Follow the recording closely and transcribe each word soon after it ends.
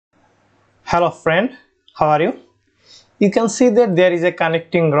Hello friend, how are you? You can see that there is a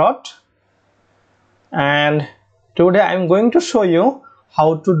connecting rod, and today I am going to show you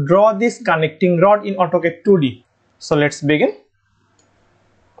how to draw this connecting rod in AutoCAD 2D. So let's begin.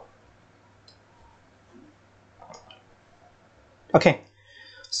 Okay,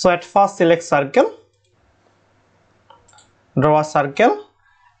 so at first select circle, draw a circle,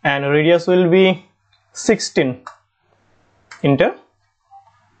 and radius will be 16. Enter.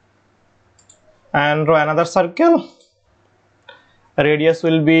 And draw another circle, radius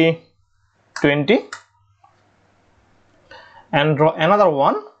will be 20, and draw another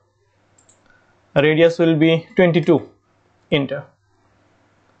one, radius will be 22. Enter.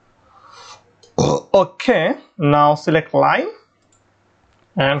 Okay, now select line,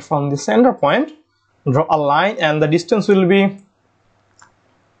 and from the center point draw a line, and the distance will be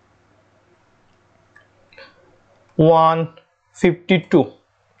 152.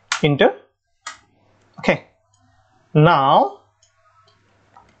 Enter. Okay, now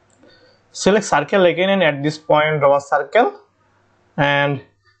select circle again, and at this point draw a circle, and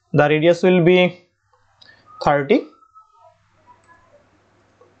the radius will be 30.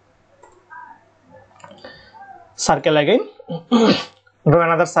 Circle again, draw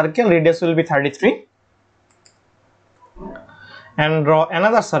another circle, radius will be 33, and draw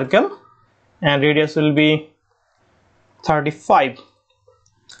another circle, and radius will be 35.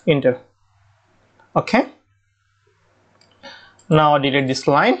 Enter. Okay, now delete this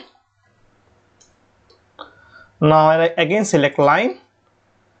line. Now again select line,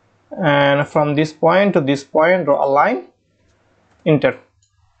 and from this point to this point draw a line. Enter.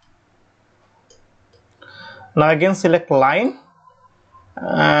 Now again select line,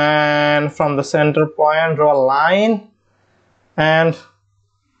 and from the center point draw a line, and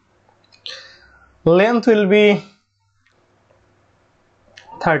length will be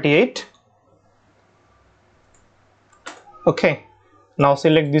 38. Okay, now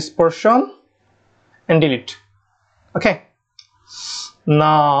select this portion and delete. Okay,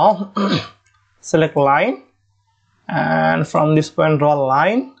 now select line, and from this point draw a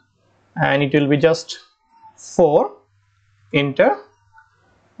line, and it will be just 4. Enter.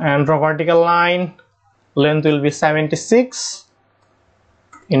 And draw vertical line, length will be 76.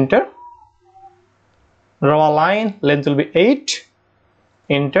 Enter. Draw a line, length will be 8.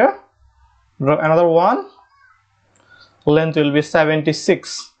 Enter. Draw another one, length will be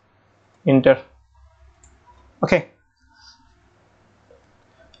 76. Enter. Okay,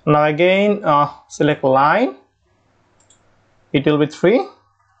 now again select line, it will be 3.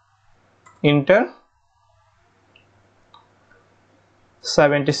 Enter.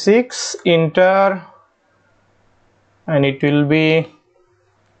 76. Enter. And it will be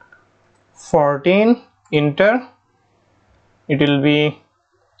 14. Enter. It will be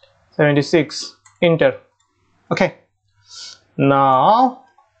 76. Enter. Okay, now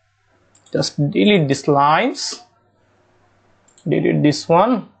just delete these lines, delete this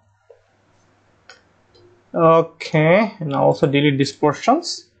one. Okay, and also delete these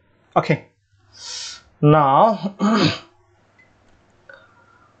portions. Okay, now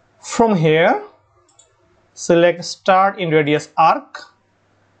from here select start in radius arc,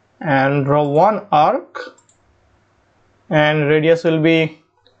 and draw one arc, and radius will be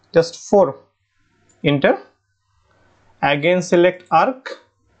just 4. Enter. Again select arc,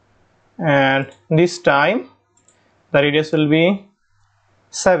 and this time the radius will be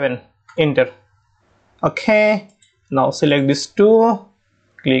 7. Enter. Okay, now select these two,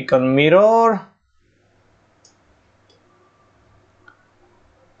 click on mirror,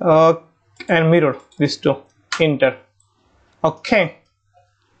 and mirror these two. Enter. Okay,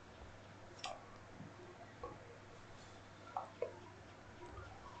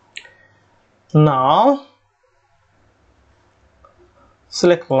 now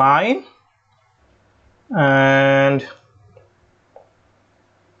select line, and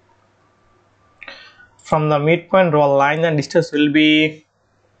from the midpoint draw a line, and distance will be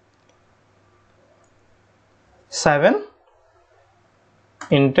 7.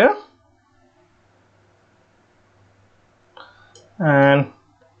 Enter. And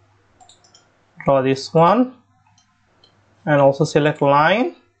draw this one, and also select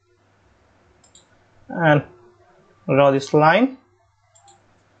line, and draw this line.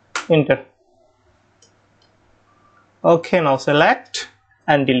 Enter. Okay, now select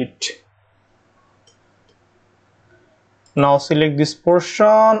and delete. Now select this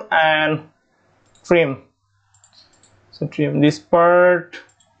portion and trim. So trim this part,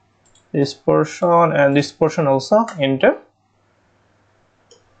 this portion, and this portion also. Enter.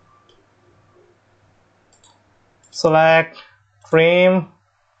 Select, trim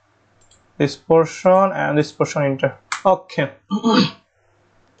this portion and this portion, enter. Okay.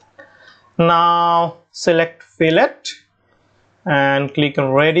 Now select fillet and click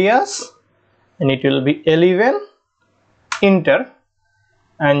on radius, and it will be 11, enter,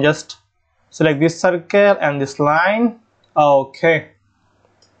 and just select this circle and this line. Okay.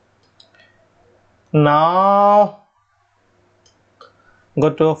 Now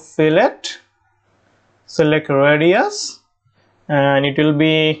go to fillet, select radius, and it will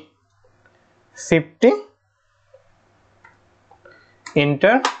be 50,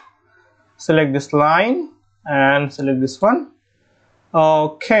 enter, select this line and select this one.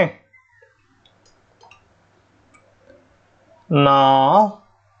 Okay. Now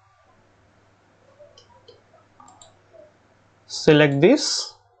select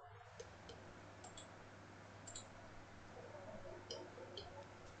this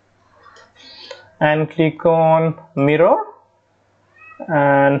and click on mirror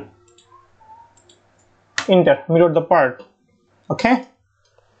and enter, mirror the part. Okay.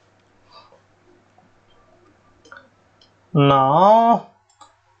 Now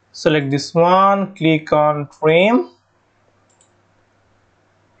select this one, click on trim.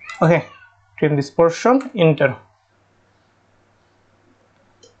 Okay, trim this portion, enter.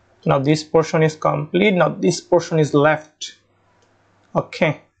 Now this portion is complete. Now this portion is left.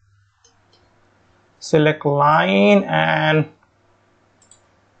 Okay. Select line and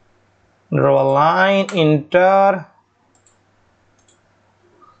draw a line, enter,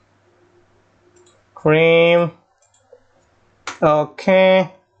 trim.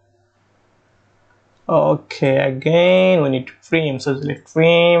 Okay. Okay, again we need to trim, so select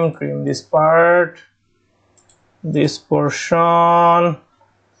trim, trim this part, this portion,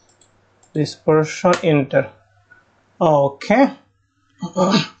 enter. Okay.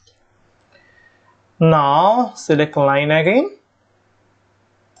 Now select line again,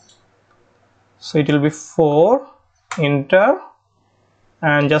 so it will be 4, enter,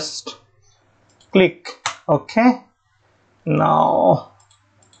 and just click. Okay. Now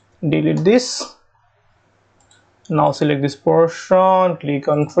delete this. Now select this portion, click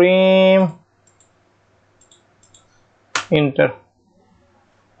on trim, enter.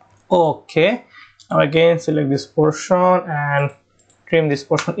 Okay. Now again select this portion and trim this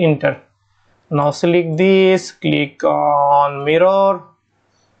portion, enter. Now select this, click on mirror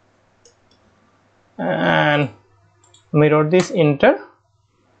and mirror this, enter.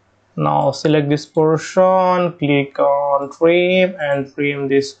 Now select this portion, click on trim and trim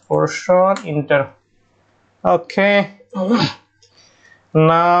this portion, enter. Okay.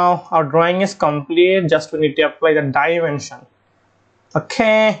 Now our drawing is complete, just we need to apply the dimension.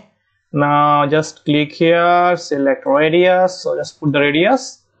 Okay. Now just click here, select radius, so just put the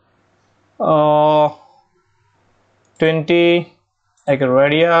radius 20, like a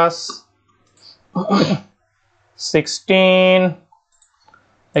radius 16,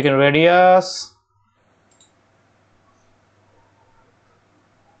 like a radius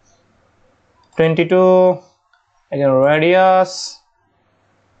 22, like a radius,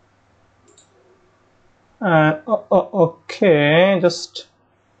 and okay, just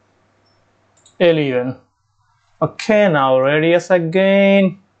 11. Okay, now radius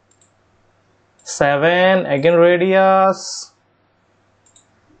again 7, again radius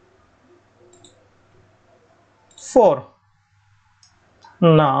 4.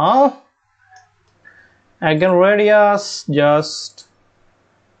 Now again radius just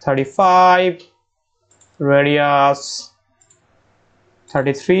 35, radius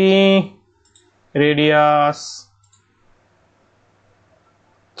 33, radius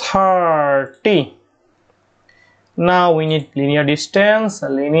 30. Now we need linear distance,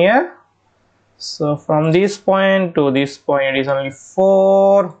 linear. So from this point to this point it is only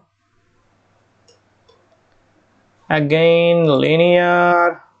 4. Again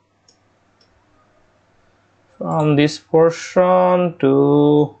linear. From this portion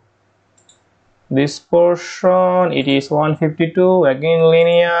to this portion it is 152. Again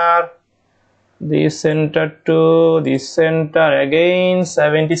linear. This center to this center, again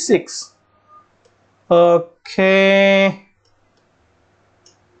 76. Okay.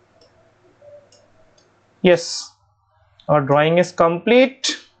 Yes, our drawing is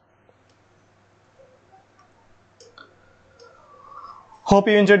complete. Hope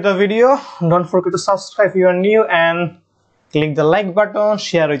you enjoyed the video. Don't forget to subscribe if you are new and click the like button,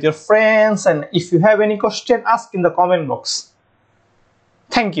 share with your friends, and if you have any question, ask in the comment box.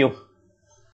 Thank you.